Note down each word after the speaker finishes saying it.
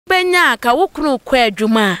benya ka wokunu kwa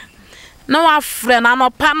adwuma na wafre na no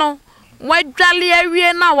pa no wadwale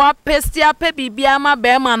awie na wapesti ape bibia ma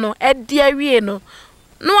bema no edi awie no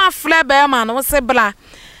no wafre bema no se bla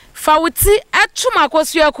fa wuti atuma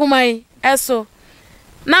kosu akumai eso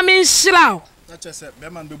na me nhirawo na chese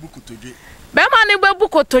bema no bebu kotodwe bema ni bebu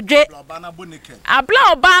kotodwe abla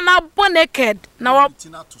oba na boneked na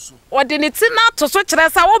wodi ni tina to so kire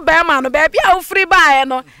sa wo bema no ba bia wo free baaye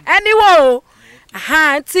no anyway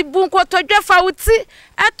aha ti bu kotodwe fa wuti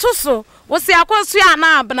etoso wo se akosu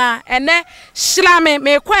ana abna ene hyira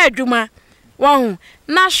me kwa adwuma wo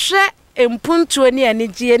na hwe empuntuo ni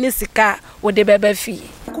anigye ni sika wo de beba fi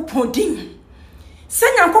kupodin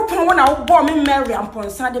senya nkopon wo na wo bo me Mary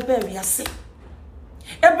amponsa de ba wiase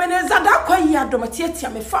Ebeneza da kwa yi adomatiatia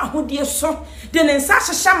me fa ahodie so de ne nsa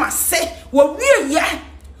hyehya mase wo wie ye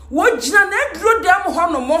wo gina na aduro dem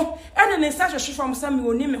ho no mo ene ne nsa hyehye fam sa me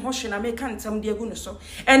oni me ho hwe na me ka ntam de agu no so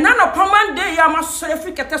ena no pamande ya maso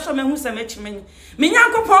Africa so me hu sa me chimenyi me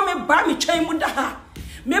nyankopon me ba me twan mu da ha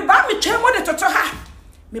me ba me twan mu de toto ha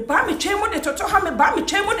me ba me twan mu de toto ha me ba me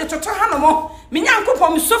twan mu de toto ha no mo me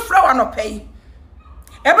nyankopon me sofra wa no pay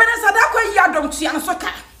Ebeneza da kwa yi adomtia no so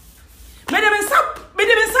ka me de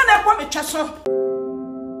mensa na kwa me twaso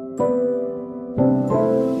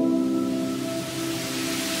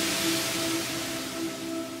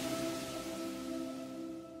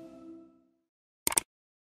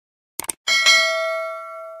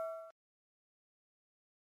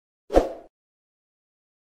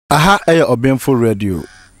aha eya OBENFO radio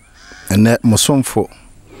ene mosomfo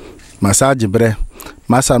massage bre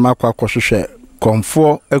masa makwa kwhwehwe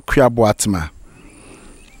komfo akuabo atma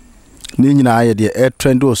ni nyina aye de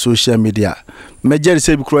trend o social media mejeri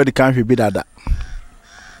se bi kro de kan hwe bi dada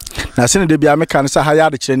na sene de bia meka ne sa ha ya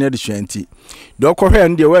de kire ne de hwanti de okohwe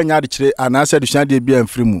ne de wanya de kire anasa de hwan de bia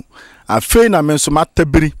amfirimu afei na me nso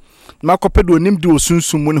matabiri makope de onim de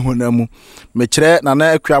osunsum mu ne honamu me kire na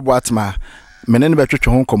na akuabo atma menene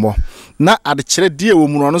betwetwe ho komo na ade kire die wo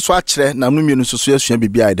mu no so a kire na no mienu so so asua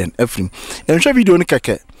bibia aiden afrim enhwe video ni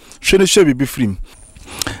keke hwe bibi film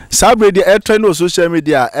sabre de trend no social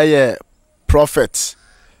media prophet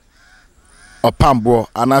Opambour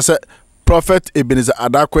anase prophet Ebenezer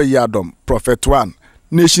Adakwa Yadom prophet 1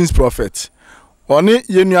 nations prophet oni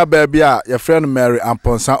yenua baabi a your friend Mary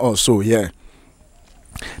amponsa also ni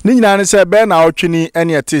nyina ne se be na otwini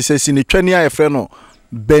ene ete sesi ni twani a your friend no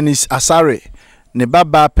Benis Asare ne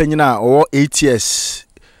baba panyina o 8 years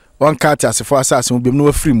one cat asefo asase mu bem no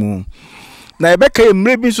afri mu na ebeka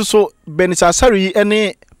emre bi so Benis Asare yi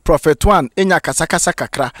ene prophet 1 enya kasakasa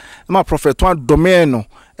kakra ma prophet 1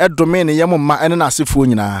 domain yemo ma ene na asefo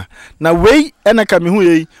nyina na wei ene ka mehu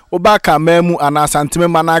yi oba ka mamu ana santime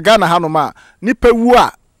ma na ga na hanoma nipa wu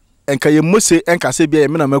a enka ye mose enka se bia ye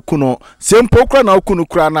na maku no sempo kra na okunu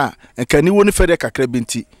kra na enka ni woni fede kakra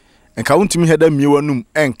binti enka wontimi heda miewanum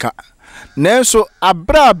enka nenso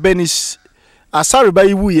abra Benis Asare ba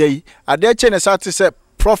yiwu yi ade che ne sate se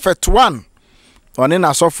prophet 1 one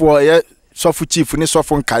na sofo ye sofu chief ni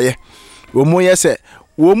sofu nkaye wo mu yese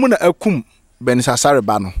wo mu na akum Benis Asare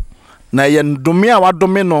ba no na ye ndome a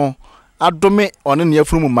wadome no adome one ne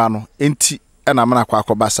afuru mu ma no enti na mana kwa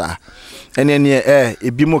akobasa ene ne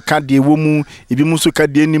ebi mu ka de wo mu ebi mu so ka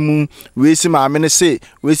de nimu we si maame ne se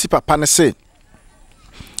we si papa ne se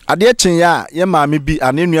ade chen ya ye maame bi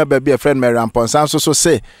anenua ba bi a friend Mary amponsa so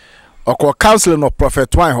se okọ council no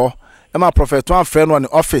prophet 1 ho ema prophet 1 friend one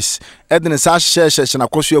office edene sa hye na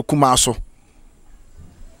koso akuma so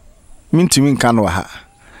mintimi nka no ha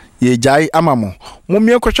ye jai amamo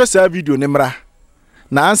momie kwhwe sa video ne mra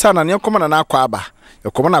na ansa na ne koma na akwa aba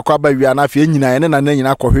ekoma na akwa aba wi na afie nyina ene na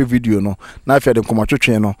nyina akọhwe video no na afie de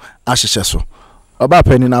komotwetwe no ahyehye so oba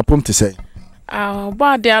pani na apom te sei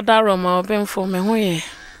oba de adaro ma OBENFO me ho ye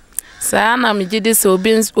sa na me gidi so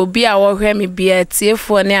obi a wo hwe me bia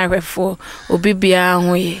tiefo ne ahwefo obi bia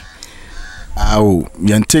ho ye awo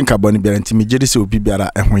yentinka boni bia ntimi gidi so obi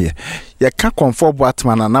biara ho ye ye ka komfo bo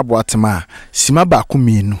atma na na bo atma sima ba ko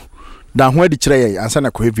mienu da ho adi kire ye ansa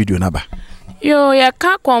na ko video na ba yo ye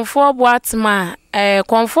ka komfo bo atma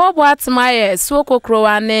komfo bo atma ye so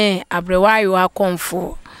kokrowa ne abrewayo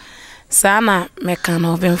akomfo sana meka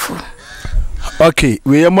na OBENFO okay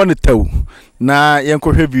we ye monitor na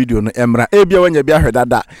yenkohwe video no emra ebia wanya bia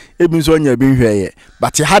hwedada ebi nso nya bi hweye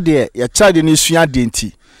but ha de ye chade ni sua de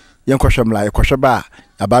nti yenkohwe mla yekohwe ba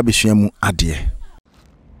aba be sua mu ade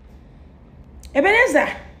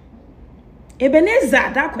Ebenezer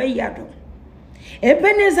Adakwa Yadom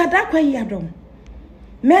Ebenezer Adakwa Yadom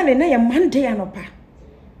Mary na ye Monday anopa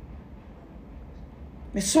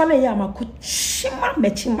me sole ya makuchima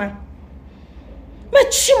mechima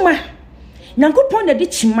Nyankopon na di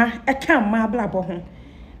chima e kan ma blabo ho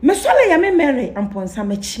me sole ya me Mary amponsa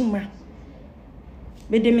me chima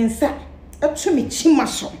me de mensa atu me chima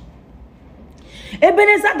so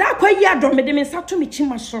Ebeneza da kwa yi adom me de mensa tu me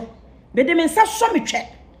chima so me de mensa so me twe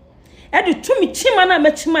e de tu me chima na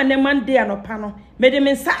me chima ne mande anopa no me de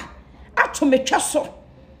mensa atu me twa so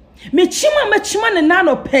me chima ne na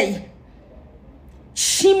no pay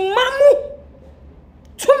chimamu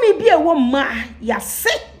tumi bi ewo ma ya se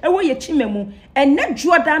ewo ye chimemu ene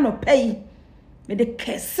juoda no pay me de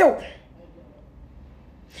kesew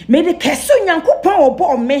Nyankopon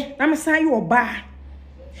obo me na me san ye oba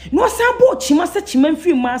no san bo chima se chima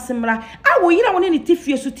mfi ma asemra a wo yira woni ne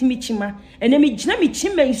tifie so timi chima ene me gina me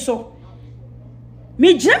chima iso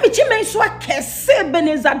akese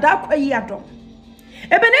Ebeneza da kwa yi adom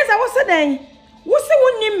Ebeneza wo se den wo se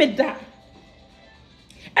woni me da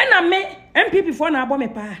ena me MPP for na abo me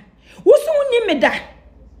pa wo se woni me da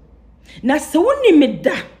na se woni me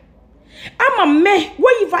da ama me wo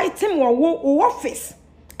invite me wo office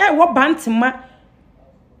wo bantima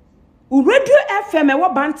wo radio FM wo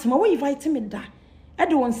bantima wo invite me da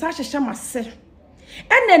de won sa hyehye mase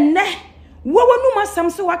enenne wo wonu masam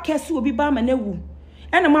se wa kese obi ba ma na wu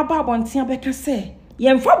ena ma ba abonten abeka se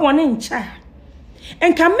ye mfa bone ncha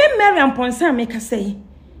enka me Mary amponsa me ka se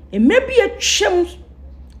emebi atwem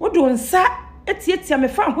wo do nsa etietia me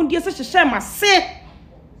fa ho die se hyehye mase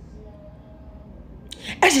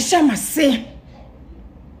hyehye mase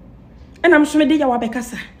ena mso de ya wa beka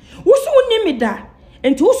sa wo so woni me da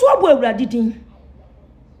enti wo so abo awurade din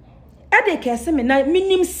de kese me na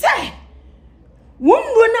minim se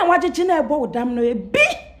wonro na wagege na ebo wodam no ebi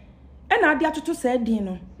ena ade atoto sa din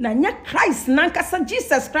no na nya Christ na nkasa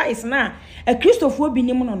Jesus Christ na a Christopher bi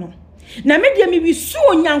nim no na me de me wisu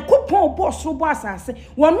Onyankopon obo so bo asase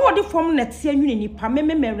wono ode fom na tie nwini nipa me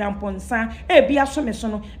Mary amponsa ebi aso me so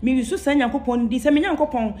no me wisu sa Nyankopon di se me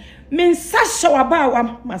Nyankopon me nsa hyewa ba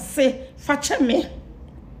wa mase fache me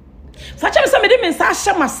sa me de me nsa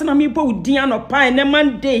hye mase na me bo udin anopa ene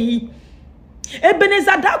Monday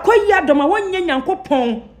Ebeneza da kwa yi adom a wonye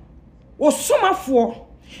Nyankopon osomafo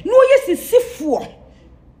no yesisifo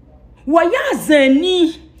wo ya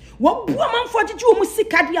azani wo bua manfo gigi wo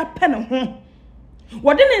musika de apene ho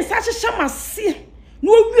wo de ne nsa hyehye mase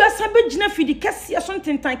no wiasa begina fidi kase so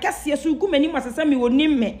ntentan kase so gumani masesa me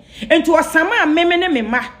wonim me enti osama ameme ne me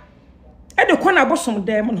ma e de kona bosom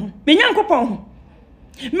dem no me Nyankopon ho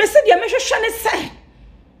me se de me hwehwe ne se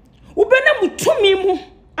wo be na mutumi mu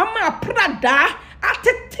ama aprada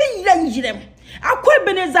atete yirem akwa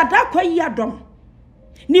Ebeneza da kwa yi adom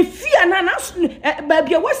ni fia na na ba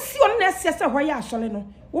bia wasi on na sese hoya asole no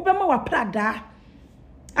wo be ma wa prada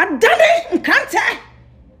adane nkante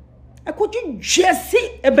akoju jesi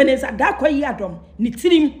Ebeneza da kwa yi adom ni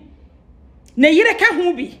tirim na yire ka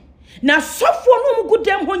ho bi na sofo no mu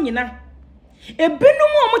gudem ho nyina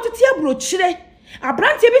ebinum o motete abrochire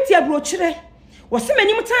abrante bi ti abrochire wo se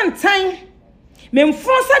manim tantan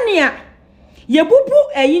memfronsa nia yebubu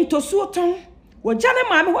eyintosu oton wo jane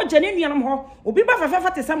maame ho jane nuanam ho obi ba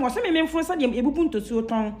fafafa te sam wo se memfronsa de yebubu ntosu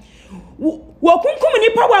oton wo kunkum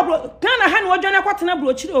nipa wa Ghana ha ne wo jane kwatena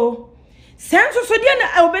brochire o senso so de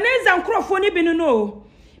na Ebeneza nkrofo ni bi no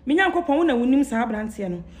me Nyankopon wo na wonim sa abrante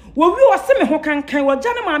no wo wi wo se me ho kankan wo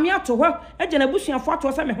jane maame ato ho agena busuafo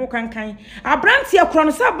ato se me ho kankan abrante akro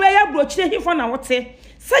no sa bra ya brochire hifo na wote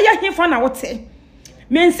sa ya hifo na wote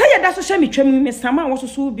mensa ya da so hye metwam me sama wo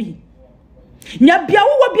so bi nya bia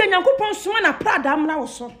wo bia Nyankopon soma na prada amra wo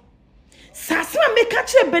so sasema me ka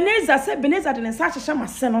kire Ebeneza se Ebeneza de ne sa hye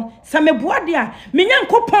mase no sa me boade a me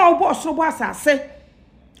Nyankopon wo bo so bo asase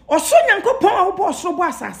oso Nyankopon wo bo so bo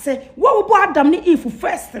asase wo bo Adam ne Eve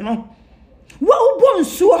first no wo bo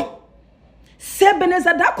nsuo se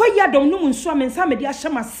Ebeneza da kwa yi adom no nsuo mensa me de hye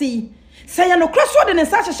mase se ya no kroso de ne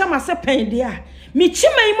sa hye mase pen de a mi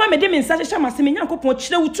chimayi mu amede me nsa hye mase me Nyankopon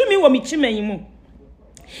kire wutumi wo mi chimayi mu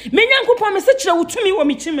me Nyankopon me se kire wutumi wo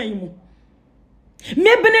mi chimayi mu me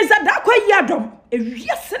Ebeneza da kwa yi adom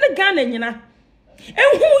ewiase ne Ghana nyina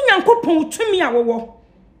enhu Nyankopon wutumi a wo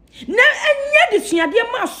na enya de suade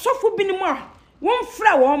ma asofo binimu a won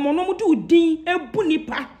fra wo mo no mudu din ebu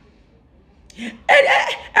nipa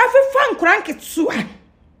afefa nkranketua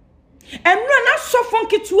enno na asofo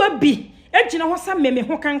nketua bi ejina ho sa meme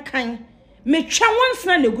ho kankan me twa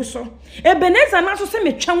wonsna neguso Ebeneza na so se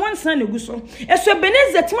me twa wonsna neguso eso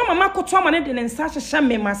Ebeneza tima mama koto ama ne de ne nsa hyehye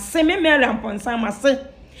me mase me Mary amponsa mase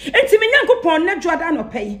enti me Nyankopon na dwoada no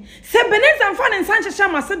pay se Ebeneza mfa ne nsa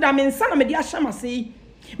hyehye mase da me nsa na me de ahye mase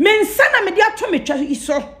me nsa na me de ato me twa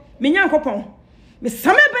iso me Nyankopon me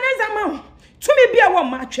same Ebeneza ma tumi bia wo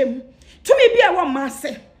ma atwem tumi bia wo ma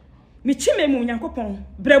ase me chime mu Nyankopon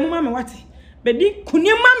bramu ma me wate bedi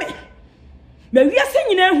kunima me wiase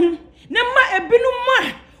nyina hu ne ma ebinu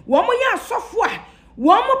ma wo mo ya asofo a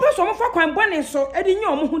wo mo peso mo fa kwan bone so edi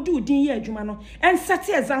nya mo hu di udin ye adwuma no en set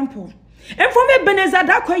example Enfome Beneza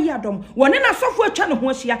da kwa yadom wone na sofo atwa ne ho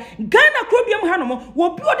ahia Ghana krobiam ha no mo wo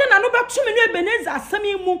bi ode na no betumi no Beneza asam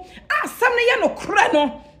mu asam ne ye no kra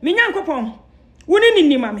no me nyankopon woni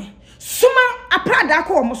ni mame suma aprada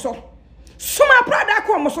ka omo so suma aprada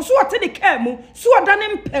ka omo so so wote de ka mu so oda ne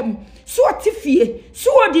mpam so wote fie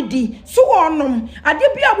so odidi so wonom ade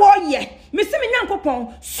bia wo ye me se me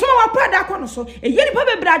nyankopon suma wa aprada ka no so e ye ni pa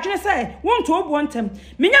bebra adwene se wonto obo ntem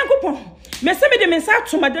me nyankopon me se me de me sa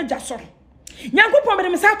tomade jaso nyankopon me de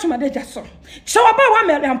me sa tomade jaso shawa ba wa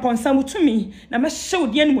me amponsa mutumi na me hye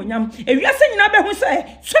odi ani monyam ewiase nyina be hu se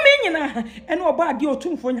tumi nyina ene oba ade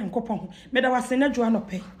otumfo nyankopon me da wase na dwo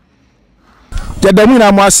anope Jadamu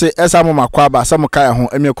na mo ase esa mo makwa ba sa mo kai ho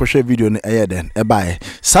emi kohwe video no eye den e bae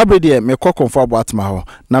sabe de me kokkonfo abo atma ho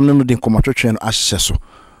nam no din komotwetwe no ahye so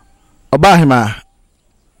oba hima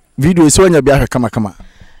video ese onya bia hwe kama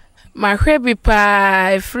my hwebi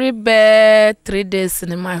pa free be 3 days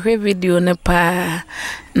ni my hwe video ne pa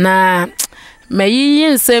na meyi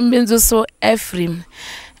nsem binzu so efrim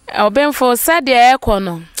OBENFO sade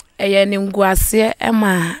ekono eye ni nguase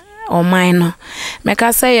ema oman no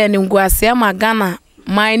meka say ye ni nguase ema Ghana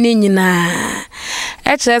mine nyina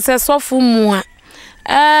echese sofu mu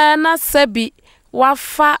a na sabi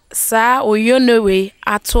wafa sa oyonowe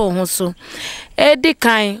ato ho so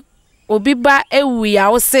edikan obi ba ewu ya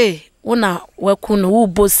wo se wona waku no wo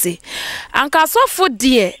bose anka sofu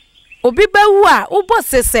de obi ba wu a wo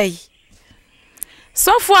bose sei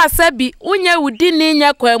sofu asabi unya wudi ni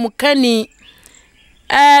nya kwamu kani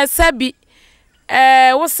sabi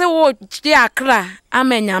wo se wo ji akra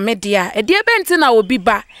amenya media e de benti na obi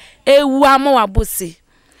ba ewu ama wa bose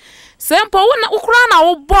sempo wona ukura na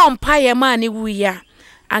wo bompa ye ma ni wu ya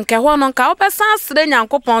anka ho no nka wo besan sere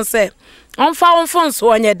nyankopon se onfa wonfonso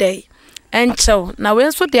onye dei enchew na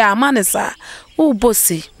wenso de amanesa wo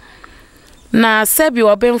bose na sabi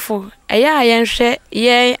OBENFO eya yenhwe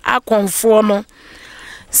yen akonfo no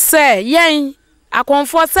se yen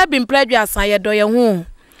akonfo sabi mpladwa asan ye do ye hu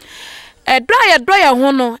edo ye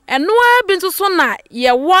hu no eno a bi nso so na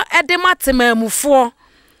ye wo edematemamufo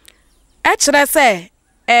e kire se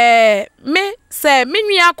me se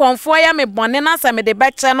menwi akonfo ya me bone na se me de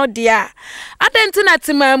beche no de a adenti na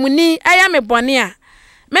temamuni aya me bone a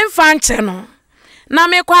me mfa nche no na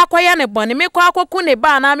me kwa akoya ne bone me kwa akoku ne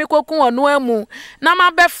ba na me koku onu amu na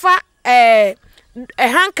ma befa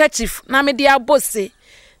handkerchief na me de abose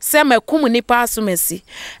se makum nipa asumesi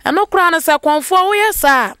eno kura no se konfo wo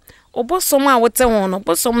yesa obosom a wote ho no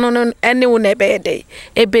bosom no ene wo na ebede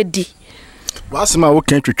ebedi wasema wo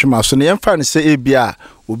kan twetwema so ne yemfa ne se ebia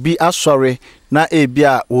obi asore na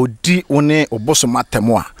ebia odi one obosom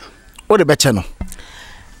atemo a wo de beche no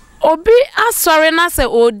obi asore na se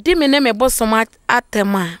odi me ne me bosom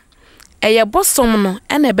atema eye bosom no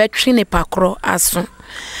ene betwe ne pakro aso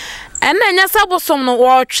ene nya se bosom no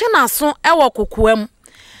wo twe na so e wo kokoam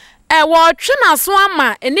wo twe na so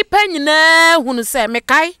ama enipa nyina hunu se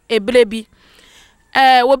mekai ebrebi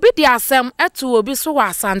obi di asem etu obi so wa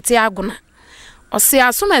asante agona osi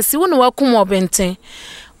asomasi wo no wakum obenten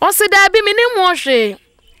osi da bi mini mu hwe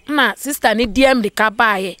na sister ni di America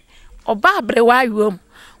baaye oba abre wa yom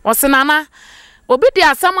osi nana obi di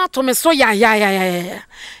asem atome so ya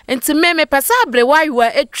enti me pesa abre wa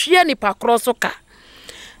yiwa etwie ni pakro so ka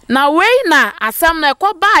na wei na asem na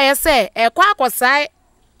ekọ baaye se ekọ akosai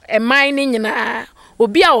eman ni nyina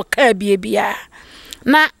obi a oka bia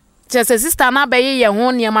na chese sister na be ye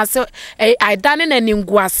ho niam se aidane na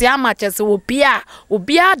ninguase ama chese obi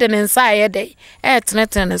a de nsa ye de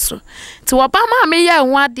tenetene so ti wo ba ma me ye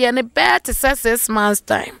ho ade ne be te 6 months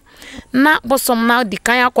time na bosom na di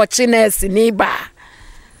kan akochi nurse ni ba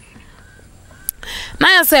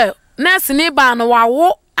na ya se nurse ni ba no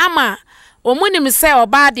wawo ama omunim se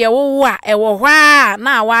oba de wo a ewo hwa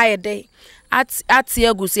na wa ye de ati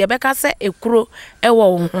agusi ebeka se ekuro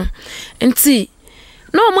ewo ho nti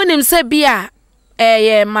no omunim se bia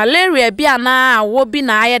malaria bia na awo bi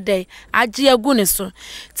na ayede agi agu ne so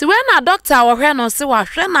ti we na doctor wo hwe no se wa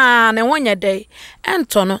hwe na ne wonye de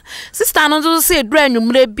ento no sister no so se edura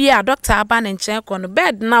anwumre bia doctor aba ne nchen ko no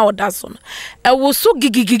bed na oda so no ewo so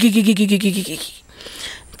gigigigigigigigi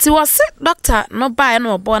ti wo se doctor no ba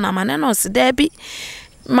na obo na mane no se da bi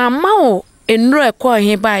mama o enro ekọ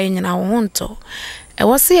he ba nyina wo honto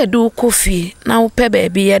ewo se edu kofi na wo pe ba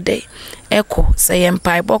bi yede eko se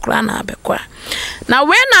yempai bokra na abekwa na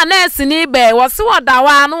we na nurse ni be wo se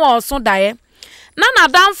wodawa no wo so dae na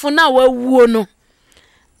damfo na wawuo no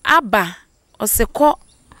aba oseko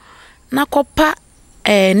na kopa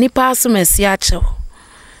nipa asomasi achew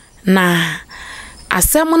na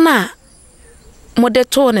asem na mode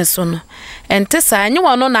to ne so no ente sa anyi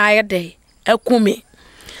wono na ayede akumi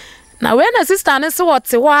na we na sister ne se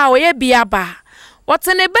wote ho a oye bia ba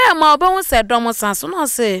wote ne ba ma obehu se dom sanso no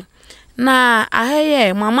se na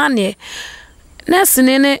aheye mama ne na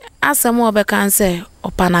sinene asem obeka nse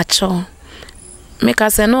opanacho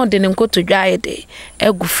meka se no de ne nkoto dwaede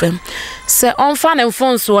agufem se onfa ne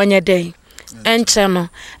mfonso onye den enche no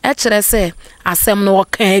e kire se asem no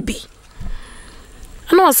woka bi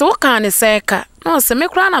no se woka ne se ka no se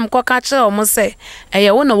mekra na mkoka kire o mo se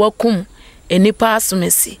eye wo na wakum enipa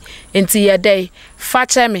asomesi enti yedei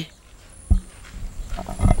fache me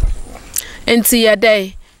enti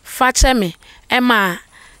yedei fache me ema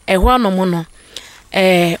ehwo no mo no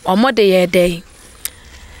omode yedei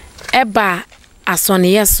eba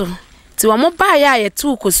asone yeso ti wo mo ba ya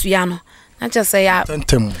yetu kosua no na che se ya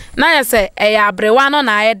tentem na ye se ya abrewa no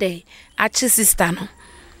na yedei achi sister no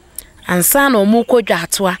ansa na omu kodwa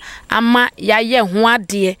atoa ama yaye ho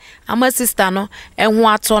ade ama sister no ho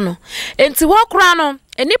ato no enti wo kura no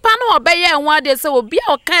enipa no obeye ho ade se obi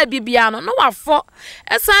a oka bibia no no wafo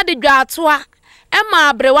esa de dwa atoa ema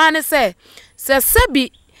abrewa ne se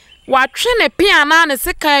sebi watwe ne piana ne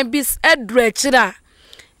se kan bis edru akira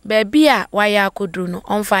baby a waya akodru no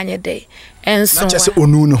onfanye de enso na chese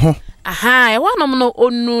onu ne ho aha e wonom no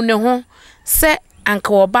onu ne ho se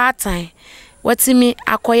anka obatan watimi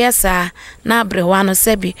akoyesa na abrewa no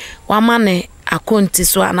sebi wama ne akonti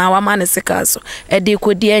so na wama ne sikaso edi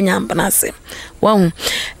kodi anyambanase wahu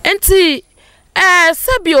enti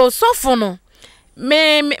sebi osofo no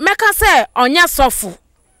meka se onya sofo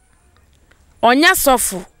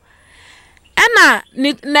ena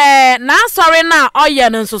na sorry na oye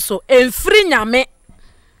no nsoso emfiri nyame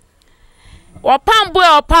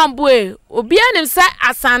Opambour obi anim se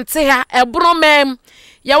asante ha ebromem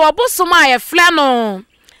ya wobosom a ye fle no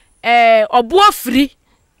obuofiri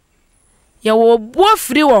ya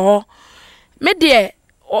wobuofiri wo ho me de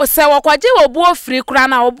se wokwaje wobuofiri kura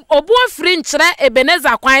na obuofiri nkyere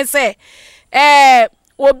Ebeneza kwan se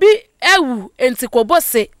obi ewu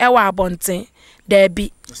entikobose ewa abonten da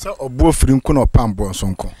bi se obuofiri nku na Opambour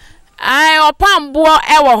sonko Opambour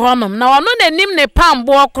ewo honom na wono nanim ne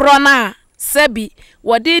Opambour kro na sebi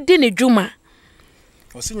wodi di ne djuma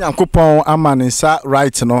osi Nyankopon amanisa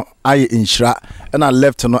right no aye inshira na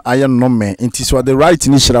left no aye no me nti so the right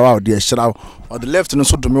ni shira wa de shira or the left no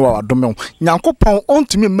so dome wa dome Nyankopon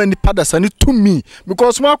ontumi mani padasa ni tumi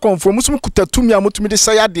because mo akonfo musum kuta tumi a mutumi de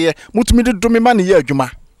sayade mutumi de dome ma ne ye adwuma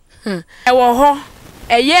ewo ho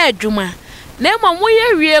eye adwuma na mo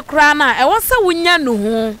ye wie kra na ewo se wunya no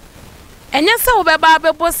hu enye se wo beba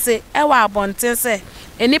bebose ewa abonten se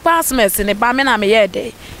enipa asmes ne ba me na me ye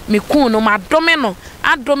de me kun no madome no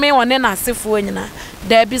adome wone na asefo nyina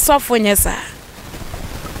da bi sofo nyesa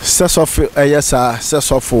sesofo eyesa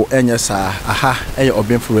sesofo enyesa aha eye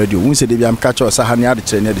OBENFO radio wunse de biam ka cho sa ha ne ade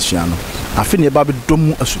kire ne de sua no afi ne ba be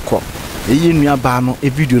dom asukọ eyi nua ba no e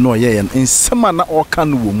video no ye ye nsema na oka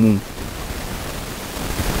no wo mu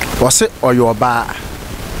wose oyo ba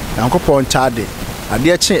Nyankopon chade ade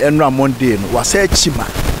echi enura Monday no wase achima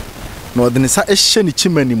no de ne sa ehye ne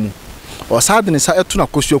chimani mu osa de ne sa etu na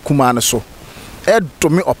kosuo kuma ne so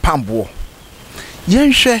edome Opambour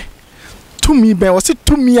yenhwe tumi ben wose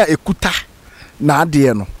tumi a ekuta na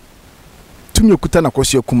ade no tumi ekuta na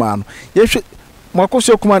kosuo kuma no yenhwe mo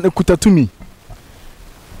kosuo kuma na ekuta tumi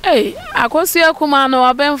akosuo kuma no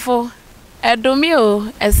OBENFO edome o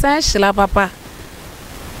essential papa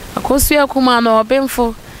akosuo kuma no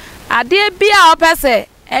OBENFO ade bia opese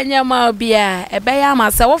enyema obia ebeya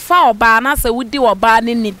ma se wo fa oba na se wudi oba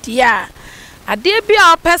ne nidia ade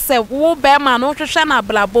bia opese wo be ma no hwehwe na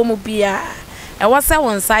blabom bia e wo se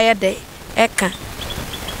won saye de eka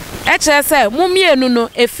e kire se mumienu no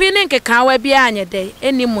efi ne nkeka wa bia anye de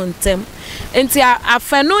eni montem enti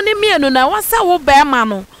afanu ni mienu na wo se wo be ma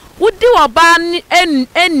no wudi oba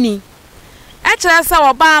eni e kire se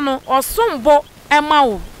oba no osombo ema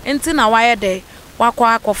wo enti na waye de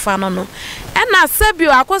wakwa akofa no ena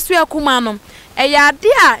sebio akosua kuma no eyade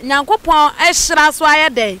a Nyankopon ehira so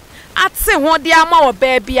ayede ate ho de ama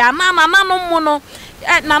obabia nanano mu no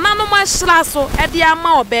nanano ma ehira so ede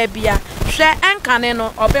ama obabia hwe enkane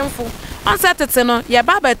no OBENFO onsetete no ye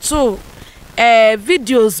babeto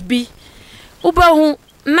videos bi ubehu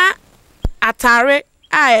na atare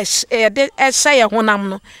a ehye ye honam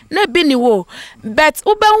no na bi ni wo but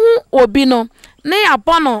ubehu obi no na ya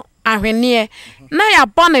bono ahwene na ya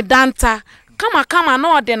bone danta kama na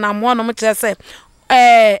ode na mo no mkire se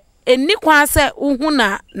eni kwa se uhu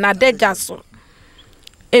na deja so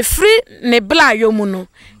efri ne bla yomu no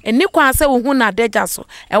eni kwan se wo hu na deja so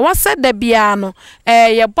wo se da bia no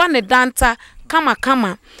ye bɔ ne danta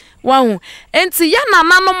kama wahu enti ya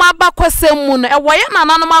nananom abakwasem mu no wo ya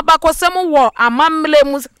nananom abakwasem wo amamle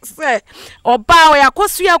mu se oba o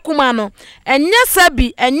yakosu akuma no enye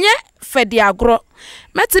sabi enye fedi agro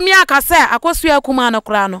metimi aka se akosu akuma no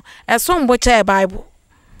kra no esombo che bible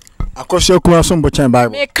akosu akuma sombo che bible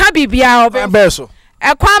me ka bibia obeso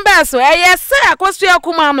ekwan beso eyese akosu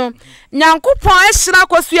akuma no nyankopon ehira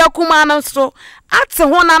akosu akuma no so ate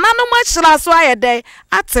ho nananom ahira so ayede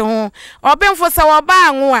ate ho obenfo se wo ba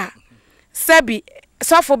anwo a sebi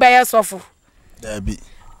sofo beye sofo dabi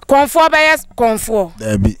konfo beye konfo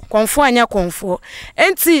dabi konfo anya konfo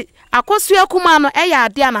enti akosu akuma no eya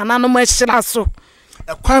ade nananom ahira so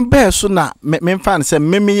ekwan beso na me fan se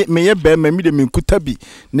me ye be me de menkuta bi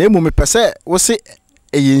na emu me pese wo se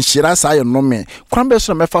eyi nshira sa ye no me kwan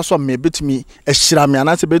beso na me fa so me betumi ahira me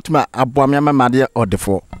anase betumi aboa me amade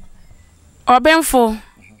odefo obenfo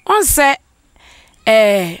on se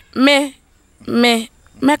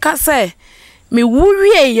me kasa me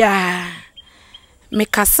wuwie ya me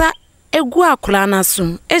kasa egu akula na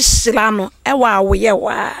sum ehira no ewa awoye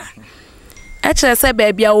wa kire se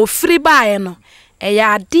baabi a ofiri baaye no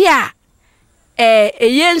eya ade a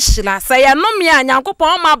eye nhira se ye no me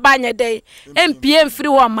anyankopon ma banye dey empie mfiri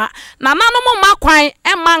wo ma na nanom ma kwan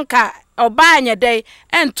emanka obanye dey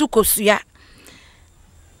entu kosua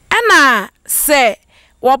ana se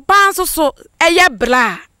wo ban so eye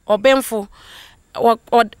bla obenfo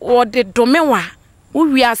wo de domewa wo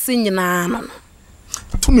wiase nyina no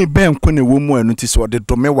tumi ben ko ne wo mu anu ti so wo de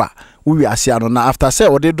domewa wo wiase ano na after say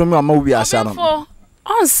wo de domewa ma wo wiase ano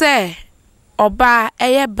on se oba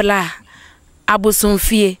eye bla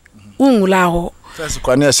abosomfie unwula ho first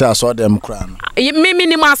kwa ne se aso dem kra no mimi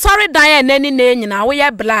ni ma sorry dan nani na nyina wo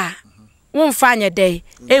ye bla wonfa anye dey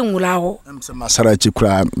enwula ho emse masara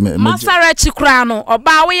chikura masara chikura no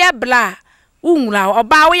oba wo ye bla unwula ho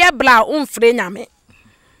oba wo ye bla unfre nyame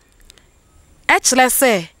kire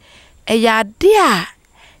se eya de a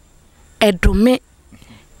edome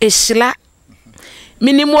ehila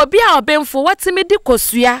minimo bi a obenfo watimi di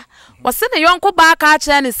kosua wose ne yonko ba ka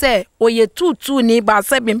kire ne se oye tutu ni ba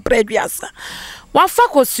se bi mpreduasa wafa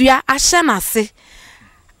kosua ahye nase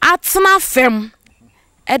atena fem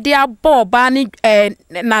ede abo ba ni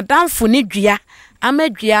na danfo ni dua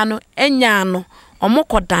amadua no enya no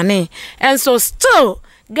omokodane and so still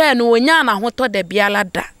girl no wonya na hoto da biala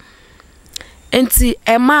da enti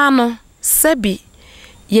ema no sebi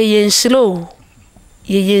ye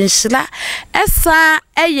yenshila esa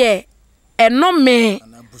eye enome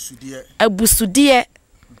abusudie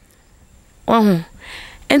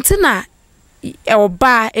enti na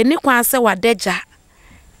oba eni kwan se wadeja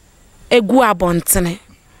egu abontene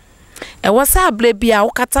wosa ble bia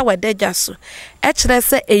wokata wadeja so kire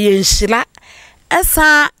se eyenshila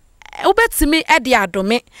esa ubetimi ede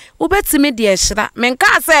adome ubetimi de ehira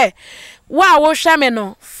menka se wa wo hwame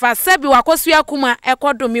no fa sebi wakosu akuma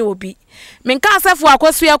ekodomi obi menka se fu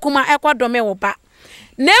wakosu akuma ekodomi wo ba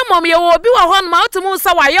na emom ye wo obi wo ho ma otumu se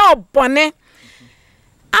wa ye obone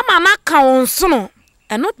ama na ka wonsono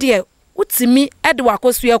eno de utimi ede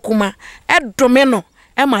wakosu akuma edome no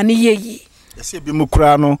ema ne yeyi ese bi mu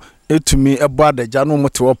kura no etumi ebo adagya no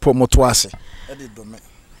mote wopo moto ase ede dome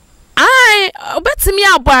ai obetimi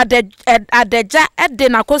abo adagya ede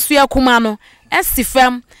na kosu akuma no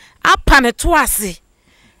esifam apane to ase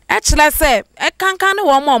kire se kankan ne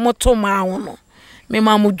wo moto ma wo no me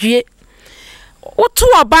mamudue woto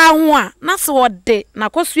oba ho a na se wode na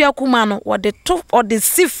kosu akuma no wode to ode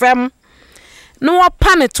sifam no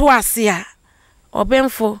wopane to ase a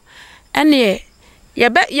obenfo ene ye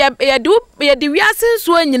di wiase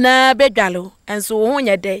nso nyina bedwalo enso wo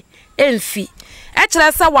nya de emfi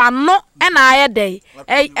kire se wano na aye de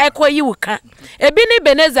ekoyi wuka ebi ni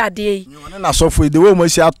beneza de na sofo de we mo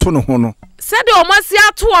si ato no ho no se de o mo si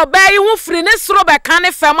ato obai hu firi ne soro be ka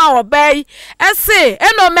ne fam a obai ese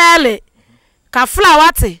enomele ka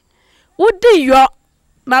flawate udi yo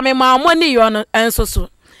na me ma mo ni yo no enso so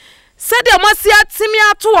se de o mo si atimi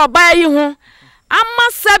ato obai hu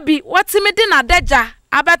amma sabi watimi di na deja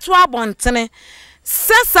abeto abontene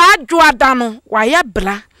se sa adwoada no wa ye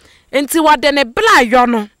bla enti wode ne bla yo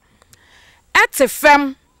no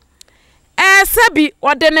etifem sabi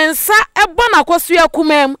wode ne nsa ebo na kosu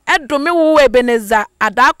akumam edome wo Ebeneza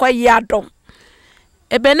adakwa yi adom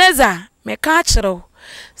Ebeneza me ka kire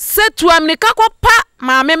se tuamni kakopa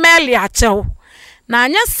ma me meli achew na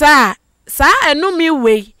anya sa enumi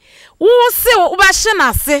wei wo se wo ba hye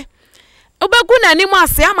na se obegu na ni mu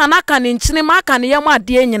ase ama na ka ne nchini ma ka ne yam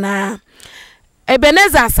ade nyina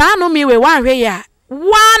Ebeneza sa no mi we wanhwe ya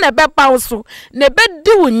wa na beba so na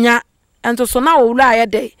bedi wonya ento so na wo wura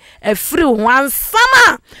ayede afiri ho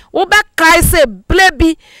ansama wo be kai se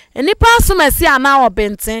blebi nipa asomasi ana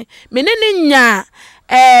obenten menini nya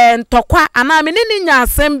ntokwa ana menini nya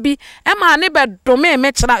asem bi e ma ne bedome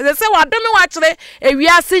me kira se wadome wa kire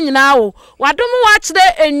ewiase nyina wo wadome wa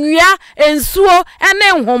kire enwia ensuo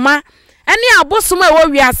ene nhoma ene abosom e wo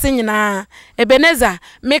wiase nyina Ebeneza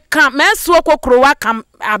meka mesuo kokrowa kam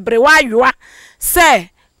abrewa yoa se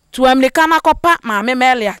tu America makopa maame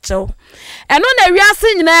mele achew eno na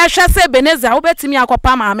wiase nyina ehwe se Ebeneza obetimi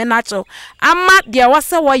akopa maame na achew ama de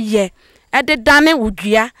wose wo ye ededane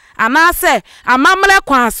wudua anase amamle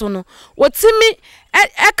kwaso no wotimi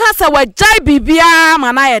eka se wajai bibia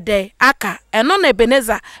mana yede aka eno na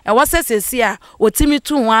Ebeneza wose sesi a wotimi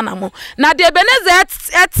tu ho anamo na de Ebeneza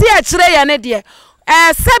eti a kire ye ne de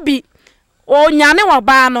sebi onyane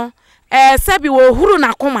woba no sebi wo huru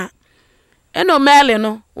na koma eno mele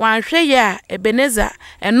no wanhwe ye a Ebeneza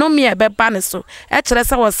enomi ebeba ne so kire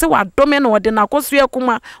se wo se wadome no wode na koso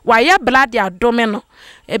akuma waye Bl00d adome no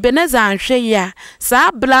Ebeneza anhwe ye a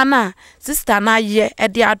sa bla na sister na ye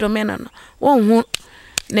ede adome no wonhu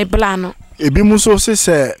ne bla no ebi muso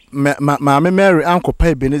se maame Mary ankopa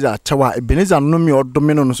Ebeneza atewa Ebeneza no mi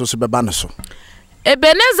odome no so beba ne so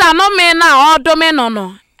Ebeneza no me na odome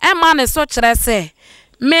no Emma ne so kire se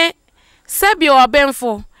me sebi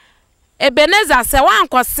OBENFO Ebeneza se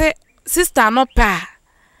wankose sister no pa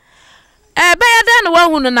be yede no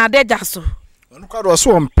wahunu na deja so onu kwado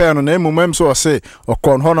so mpe no na emumem so se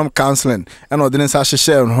okon honum counseling and odin sa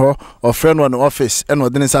hye no ho friend one office and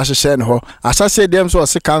odin sa hye no ho asase dem so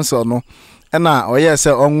se counsel no ena oye se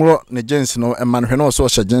onwro ne jeans no emanhwe no so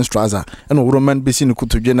hye jeans trouser ena woman bisi ne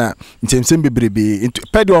kutudwe na ntemsem bebrebe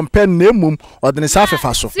pedi on pen na emum odin sa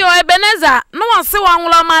afefa so si o Ebeneza no won se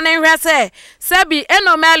wonwro ma ne hwe se sebi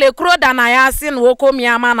enomele kroda na ya se no wokomi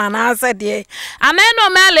ama na ase de ana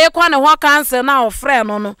enomele kwa ne ho cancel na ofre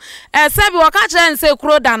no sebi woka chen se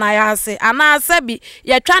kroda na ya se ana sebi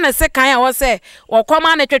ye twa ne se kan ya wo se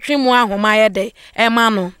wokoma ne twetwemu ahoma ye de ema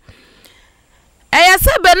no se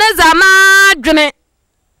Ebeneza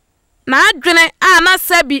na adwene ana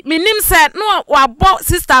sebi minim se no wabo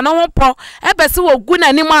sister no ho po ebese wo gu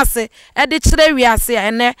na nim ase de kire wiase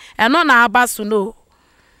ene eno na abaso no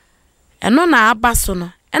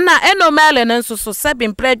ena enomele no nso sebi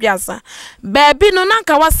mpredwasa baabi no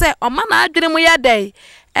nanka wase oma na adwene mu ye dai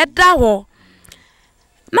eda ho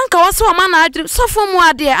nanka wase oma na adwene sofo mu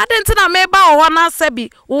ade adenti na meba ho na sebi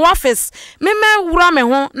wo office me wura me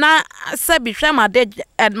ho na sebi hwe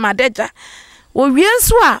madeja wo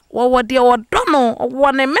wiensu a wo de wodono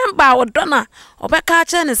wo ne member wodona obeka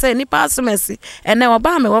che ne se nipa asomasi ene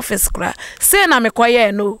oba me office kra se na me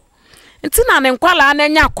koye no nti na ne nkwala na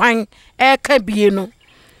nya kwan ka bie no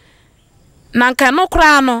nanka no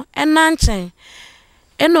kra no ena nchen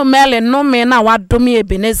enomele no me na wadomi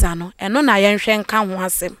Ebeneza no eno na yenhwe nka ho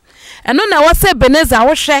asem eno na wo se Ebeneza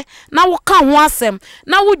wo hwe na wo ka ho asem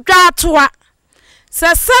na wo dwa atoa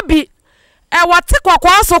se sebi wate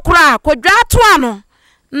kwakwa so kura kodwa atoa no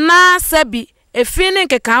na sebi efini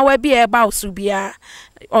nkeka wa bi eba osubia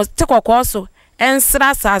o te kwakwa so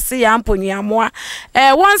ensra sase ya mponiamoa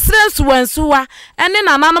wonsre suwansuwa ene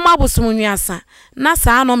nananom abosom nwiasa na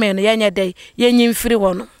saa no me no yenye dai yenyimfiri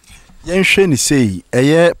wo no yenhwe ni sei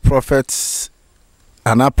eye prophet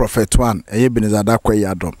ana prophet one eye Ebeneza dakwa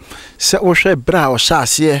yadom se wo hwe bra o hya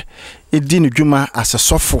ase edi ne dwuma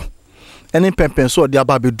asesofo ene pempen so de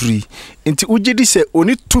aba beduri nti ugidi se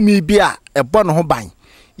oni tumi bia ebo no ho ban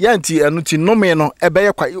ya nti enu ti nome no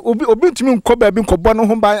ebeye kwa obi ntumi nko ba bi nkobo no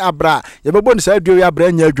ho ban abra ye bebo ni sa aduo ya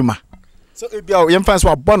abra nya adwuma so ebia ye mfa so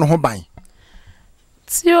abo no ho ban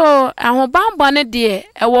tio ahoban bone de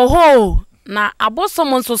ewo ho na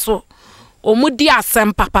abosom nsoso omudi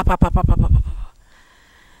asem papa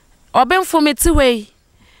OBENFO meti we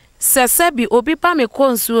sebi obi pa me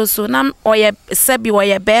konsuo so na oye sebi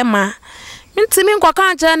oye bema ntimi nkwaka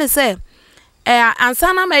anje ne se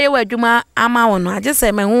ansana me ye wadwuma ama wono age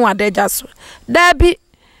se me hu adeja so dabi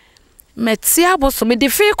meti abosom de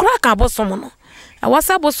fi kura ka abosom no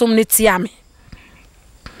wasa abosom ne tia me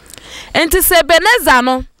enti se Ebeneza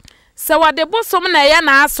no se wade bosom na ye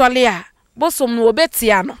na asole a bosom no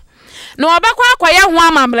obetia no na obekwa akoye hu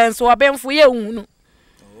amamlenso OBENFO ye hu no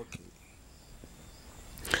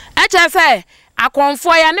say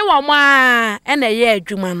akonfo ya ne wo ma ena ye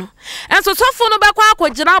adwuma no enso sofo no bekwa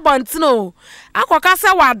akogina bontino akoka se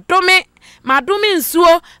wadome madome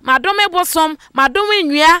nsuo madome bosom madome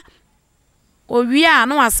nwia owia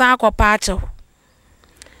no asa akopa ache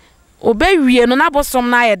obewie no na bosom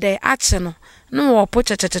na yede ache no no wo po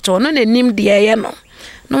chechecheche no nanim de ye no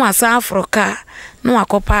no wasa Africa no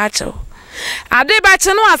akopa acho ade ba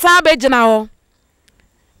che no wasa be gina ho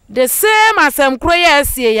the same asem kro ye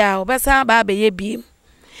asie ya obesa ba be ye bi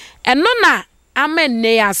eno na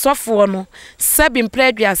amenne ya asofo no sebi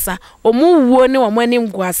mpleduasa omu wuo ne omani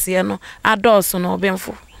ngwase no adoso no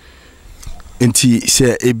OBENFO enti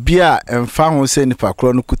se ebia emfa ho se nipa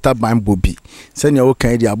kro no kuta ban bobi se ne wo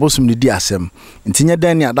kan di abosum ni di asem enti nya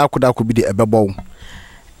dan ne adakodako bi de ebebo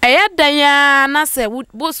eya dan ya na se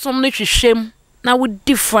bosum no hwehwem na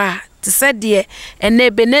wodi fa ti se de ene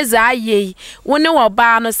Ebeneza aye woni wo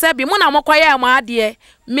ba no se bi mo na mokoye ma ade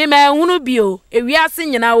me ma ehunu bi o ewiase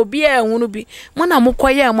nyina obi ehunu bi mo na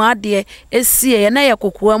mokoye ma ade esie na ye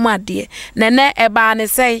kokoa ma ade na ne eba ne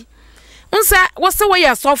sei nse wo se wo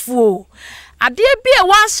ye sofo o ade bi e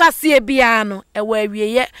wa hyase bia no e wa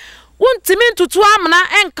awieye wontimi ntutu amna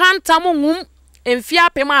enkantam ngum emfi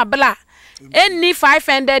apem abla enni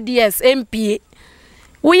 500 years MP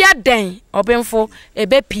we are den OBENFO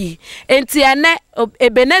ebepi enti ene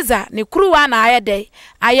Ebeneza ne kruwa na ayede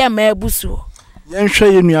aye ma abusu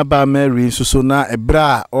yenhwe yenua ba Mary soso na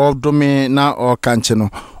ebra odome na okanche no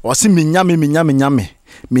osi minyame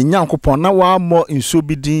Nyankopon na wa mo nso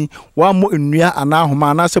bidin wa mo nnua ana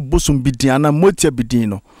ahoma na se bosum bidin ana motia bidin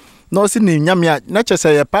no na osi ne nyame na chese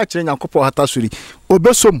ye pa kire Nyankopon hata suri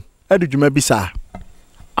obesom adudwuma bi sa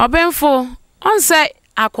OBENFO onse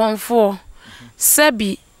akonfo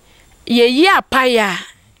sebi ye yi apaya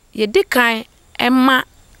ye dikan ema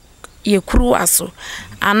ye kuru aso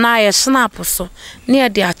ana ye snap so ne ye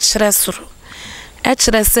de akire soro e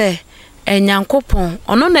kire se Nyankopon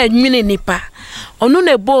ono na nwini nipa ono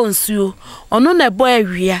na bo nsuo ono na bo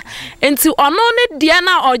awia enti ono ne dia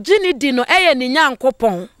na ogini di no eye ni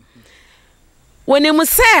Nyankopon woni mu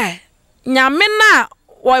se nyame na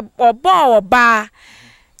obo oba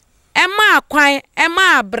ema akwan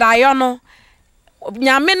ema abrayo no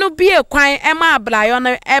nyame no bie kwan ema abrayo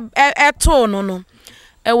no eto no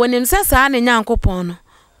woni mu se sa ne Nyankopon no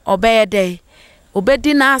obeyede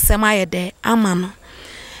obedi na asema yede ama no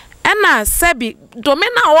ena sebi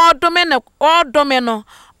domena odome no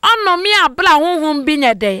ono mi abla honhom bi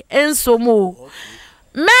nyede ensomo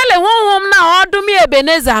mele honhom na odomi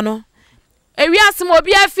Ebeneza no ewiasem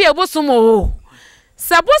obi afie ebosum o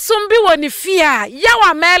sabosum bi woni fia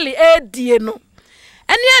yawa mele edie no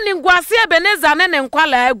ene ngwase Ebeneza ne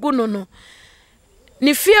nkwala agu no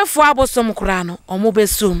ni fiefo abosom kura no omo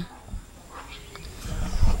besum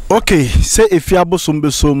okay say if you abosom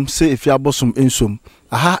besom say if you abosom ensom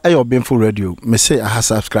aha ayo OBENFO radio me say aha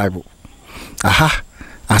subscribe aha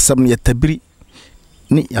asam ye tabiri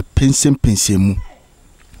ni ya pensem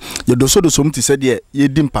ye doso mti se de ye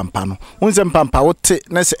di mpampa no wonse mpampa wote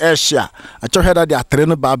na se ehia a choheda de atre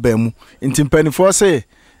no ba ba mu nti mpanifo se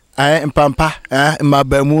mpampa ma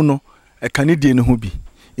ba mu no e kanidie ne ho bi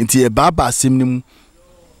nti ye ba asem ni mu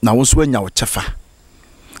na wonso anya wo chefa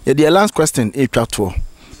ye the last question e twato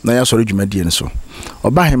na ya sori dwumadie ne so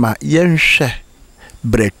obahema yenhwe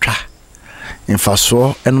bretwa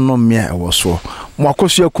infaso enonomia ewoso mo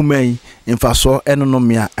akoso akuman infaso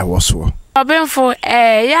enonomia ewoso OBENFO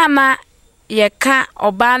ya na ye ka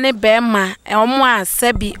oba ne bema omo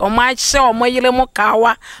asabi omo ahye omo yire mo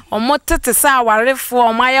kawa omo tete sa warefo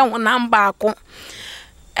omo aye honam baako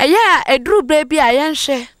ya eduru bebi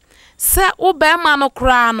ayenhwe se wo bema no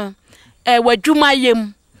kra no wadwuma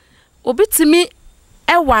yem obitimi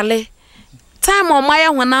ewale time omo aye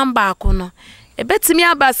honam baako no ebetimi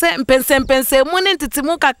abase mpense mu ne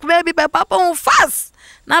ntitimu kakra bi bepapa ho fast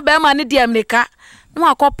na bema ne di Amerika no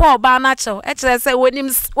akopa oba na chew e kire se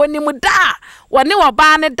wonim da woni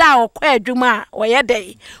oba ne da okwa adwuma oye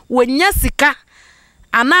dey wonya sika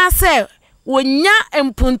ana se wonya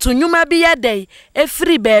empuntunyuma bi ye dey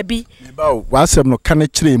efiri baabi ba wasem no kane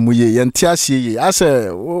kire mu ye yente ahye ye ase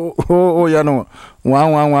o ya no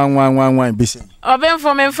wan bisi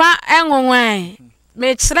OBENFO memfa enwonwan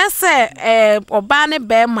me kire se oba ne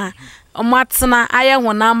bema omatena aye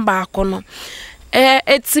honam baako no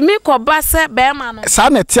etimi koba se bema no sa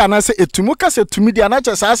na ti ana se etumu ka se tumi di ana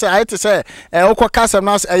che sa se ayete se okoka se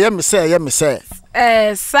na eye me se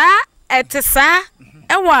sa etisa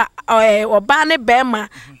ewa oba ne bema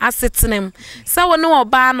asetenem sa woni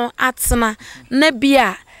oba no atena na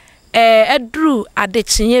bia eduru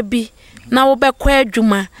adekyenye bi na wo bekwa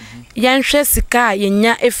adwuma yenhwe sika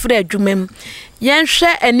yenya efiri adwumam yenhwe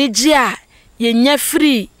anigi a yenya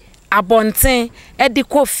free abonten edi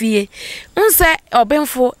kofie nse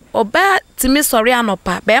OBENFO oba timi sori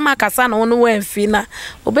anopa be ma kasa na wonu wamfi na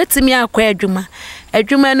obetimi akwa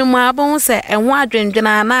adwuma no mu abon se enho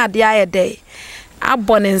adwendwena na ade ayede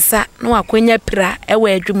abonensa na wakwenya pira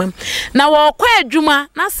ewa adwuma na wo kwa adwuma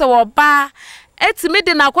na se wo ba etimi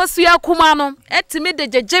de nakosu akuma no etimi de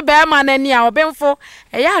jeje be ma nani a obenfo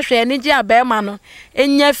eya hwe anije a be ma no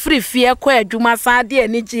enya frifie kwa adwuma saade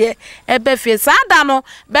anije ebe fie saada no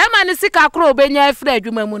be ma ne sika kro obenya afri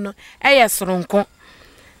adwuma mu no eye soronko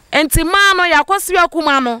enti ma no yakosu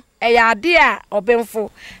akuma no eya ade a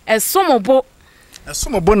obenfo esomobo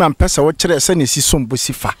na mpesa wo kire se ne si sombo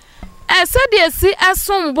sifa de si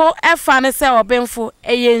esombo efa ne se obenfo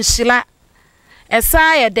eye nhila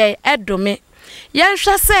esa ye de edome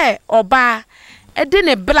yenhwe se oba edi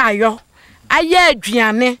ne blayo aye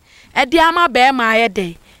aduane edi ama be ma aye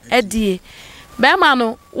de edie be ma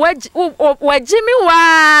no wajimi wa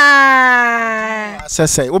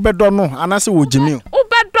sese obedo no anase wojimi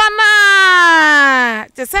obedo na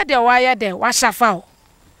te se de wa ye de wa shafa o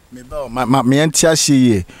me ba me entia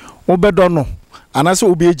hye obedo no anase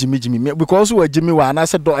obi ejimi because wajimi wa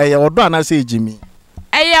anase do eye odo anase ejimi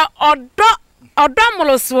eye odo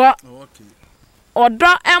moloso odo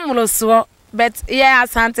emoloso but yeah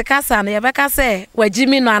asante kasa no yebeka se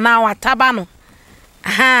wajimi no ana wataba no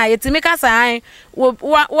aha yetimi kasa an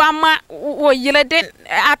wa ma wo yire de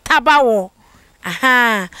ataba wo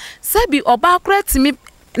aha sabi oba akra timi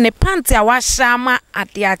ne panty a wa shama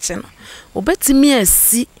ade ache no obetimi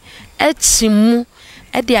asi echimu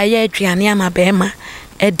ede aye aduane ama bema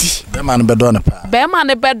edi bema no bedo no pa bema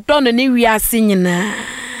no bedo no ni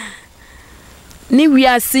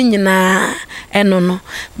wiase nyina eno no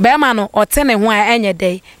bema no otene ho a enye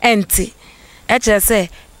dey enti eche se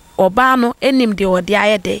oba no enim de ode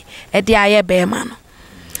aye dey ede aye bema no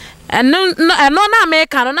eno na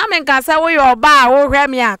meka no na menka se wo yo oba a wo hwe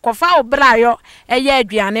me a kofa obrayo eye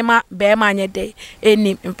aduane ma bema nye dey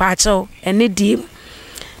enim mpacho eni di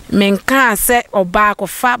menka se oba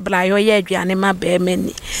kofa brayo ye aduane ma bema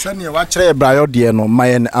ni sane wa kire brayo de no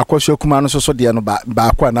maye akosua kuma no so de no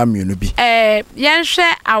ba kwa na mienu bi yenhwe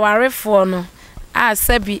awarefo no a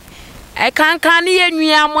sabi kankan ne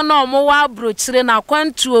yenua mo na omo wa brochire na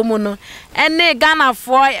kwantuo mu no ene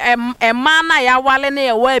ganafo ema na ya wale ne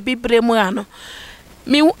ye wa bibre mu ano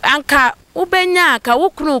mi anka ubenya aka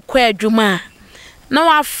wokunu kwa adwuma na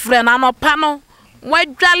wa frɛ na no pa no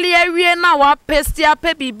wadwale awie na wa pesti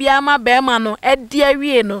ape bibia ma be ma no edi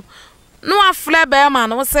awie no no wa frɛ be ma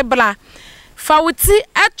no se bla fawuti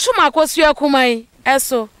atuma kosua kumai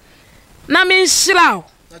eso na min shilao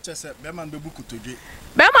na chese be ma bebu kotodwe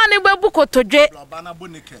be ma ne bebu kotodwe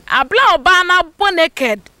abla oba na bo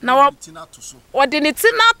naked na wo de ne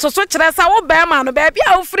tina to so kire sa wo be ma no be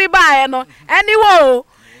bia wo free baaye no anyway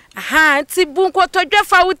aha ti bu kotodwe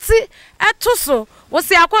fawuti etoso wo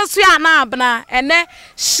se akosua na abna ene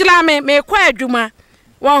shila me kwa adwuma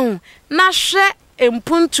wo hu na hwe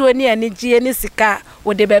empuntuo ni anigye ni sika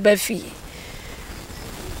wo de beba fi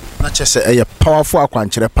na chese eye powerful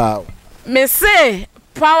akwankyere pa me say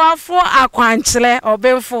powerful akwankyere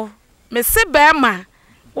obenfo me say bema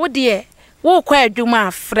wo de wo kwa adwuma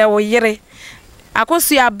afre wo yire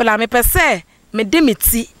akosua bla me pese me de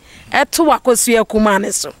meti eto akosua kuma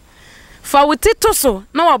ne so fa wuti to so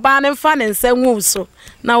na oba ne mfa ne nsanwu so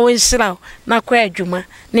na wo nhira na kwa adwuma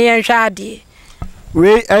ne yenhwa ade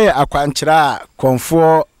we eye akwankyere a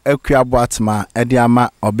konfo akuabo atma ede ama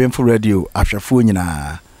OBENFO radio ahwefo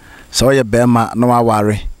nyina so ye bema na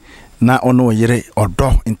waware na ono yire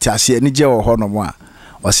odo ntiase ani je wo ho no mo a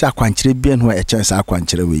ose akwankyere bia no e chense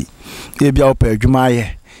akwankyere we ebia wo pa adwuma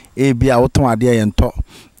ye ebia wo ton ade ye nto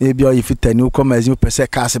ebia wo yifitani wo komazi wo pese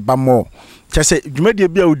kase ba mo chese dwumade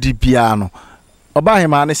bia wo di bia no oba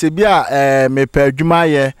hema ne se bia me pa adwuma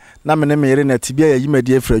ye na me ne me yire na ti bia ye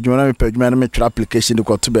yimade afra adwuma na me pa adwuma na me twa application de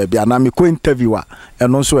ko to ba bia na me ko interview a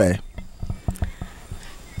eno so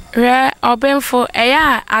OBENFO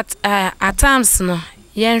at times no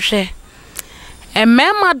yenhwe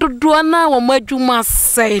emema dodo na wo madwuma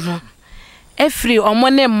sei no efri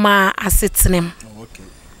omone ma asetenem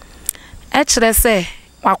kire se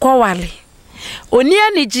wakwawale oni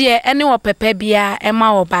anigye ene wo pepe bia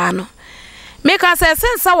ema wo ba no meka se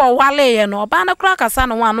sensa wo wale ye no ba na kura kasa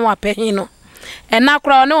no wa no wapahin no ena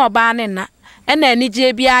kura ne wo ba ne na ena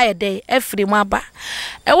anigye bia ye de efri mu aba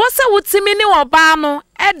wo se wutimi ni wo ba no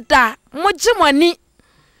eda mojimani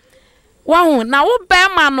wahu na wo be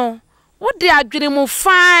ma no wo de adwene mu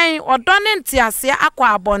fine odone ntiase akwa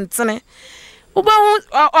abontene wo ba hu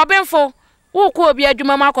OBENFO wo ko obi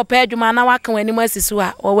adwuma makopa adwuma na waka wani masisu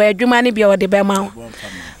a wo adwuma ne bia wo de be ma ho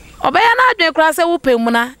obeya na adwene kura se wo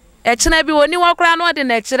pemu na ekena bi woni wo kura na de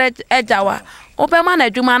na ekire ejawa wo be ma na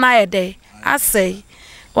adwuma na yede asei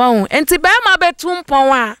wahu enti be ma betum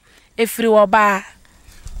pon a efiri wo ba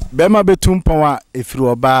bema betum pon a efiri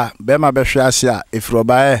oba bema behwe ase a efiri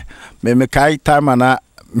oba me kai time na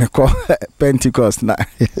me ko Pentecost na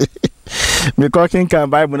Me talking can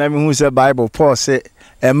Bible na me hu say Bible Paul say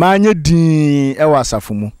e ma anye din e wa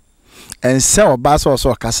asafo mu. Ense oba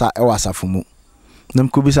so kasa e wa asafo mu. Nam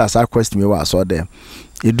ko bi sa question me wa so dem.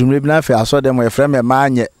 Edumre bi na fe aso dem e frem e ma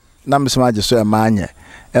anye na me so age so e ma anye.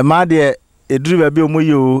 E ma de eduru ba bi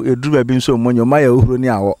omoye o eduru ba bi nso omonyo ma ya ohuro ni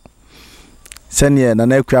awo. Sene na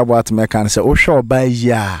na akua boat me kan say wo hwe oba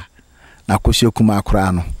yi a na kosi kuma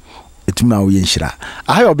akora no. Etuma wo yenhira.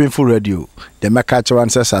 I OBENFO radio. The make catch one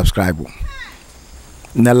say subscribe.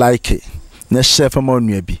 Na like. Na share for more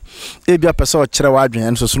nua bi. E bia pese o kire wa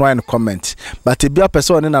adwen so no no comment. But e bia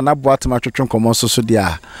pese o ne na boat ma twetwe nkomo so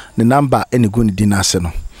dia. Ne number eni go ni dinase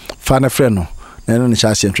no. Fa na frɛ no. Na no ne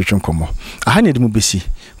chance twetwe nkomo. Aha ne de mu besi.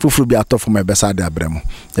 Fufuru bi atofo ma besa de abramo.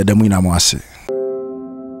 De mu ina mo ase.